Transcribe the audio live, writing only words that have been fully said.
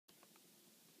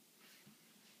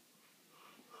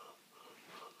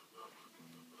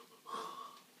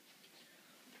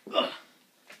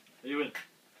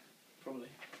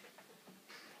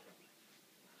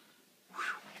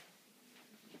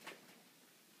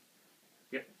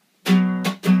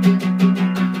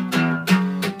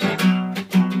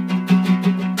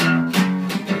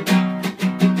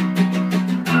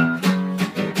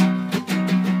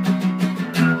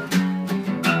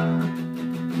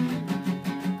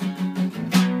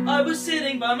I was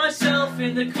sitting by myself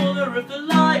in the corner of the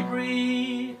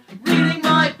library, reading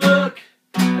my book.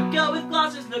 A girl with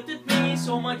glasses looked at me,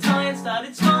 saw my tie and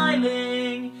started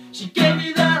smiling. She gave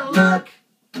me that look,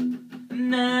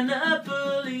 and then a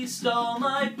bully stole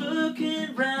my book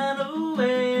and ran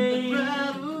away.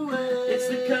 It's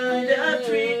the kind of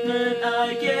treatment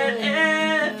I get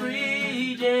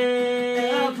every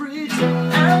day.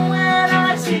 And when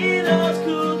I see those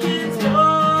cool kids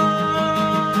go,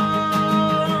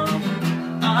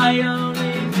 I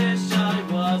only wish I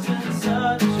wasn't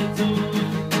such a tool.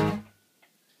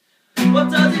 What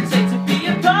does it take to be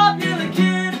a popular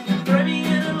kid? Throw me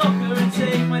in a locker and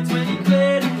take my 20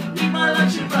 quid. Eat my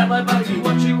lunch and ride my bike, do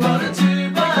what you wanna do.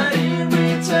 But in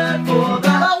return for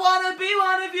that, I wanna be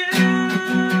one of you.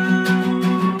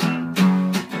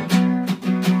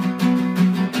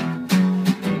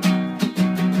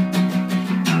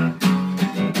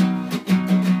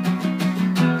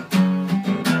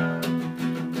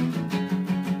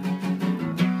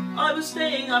 I was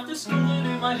staying after school to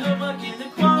do my homework in the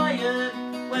quiet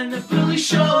when the bully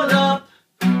showed up.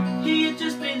 He had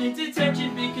just been in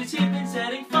detention because he'd been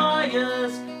setting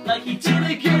fires, like he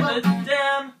didn't give a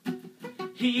damn.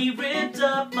 He ripped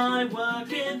up my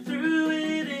work and threw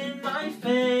it in my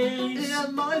face.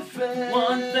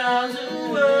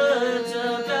 1,000 words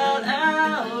about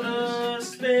outer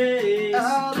space.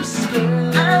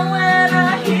 And when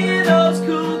I hear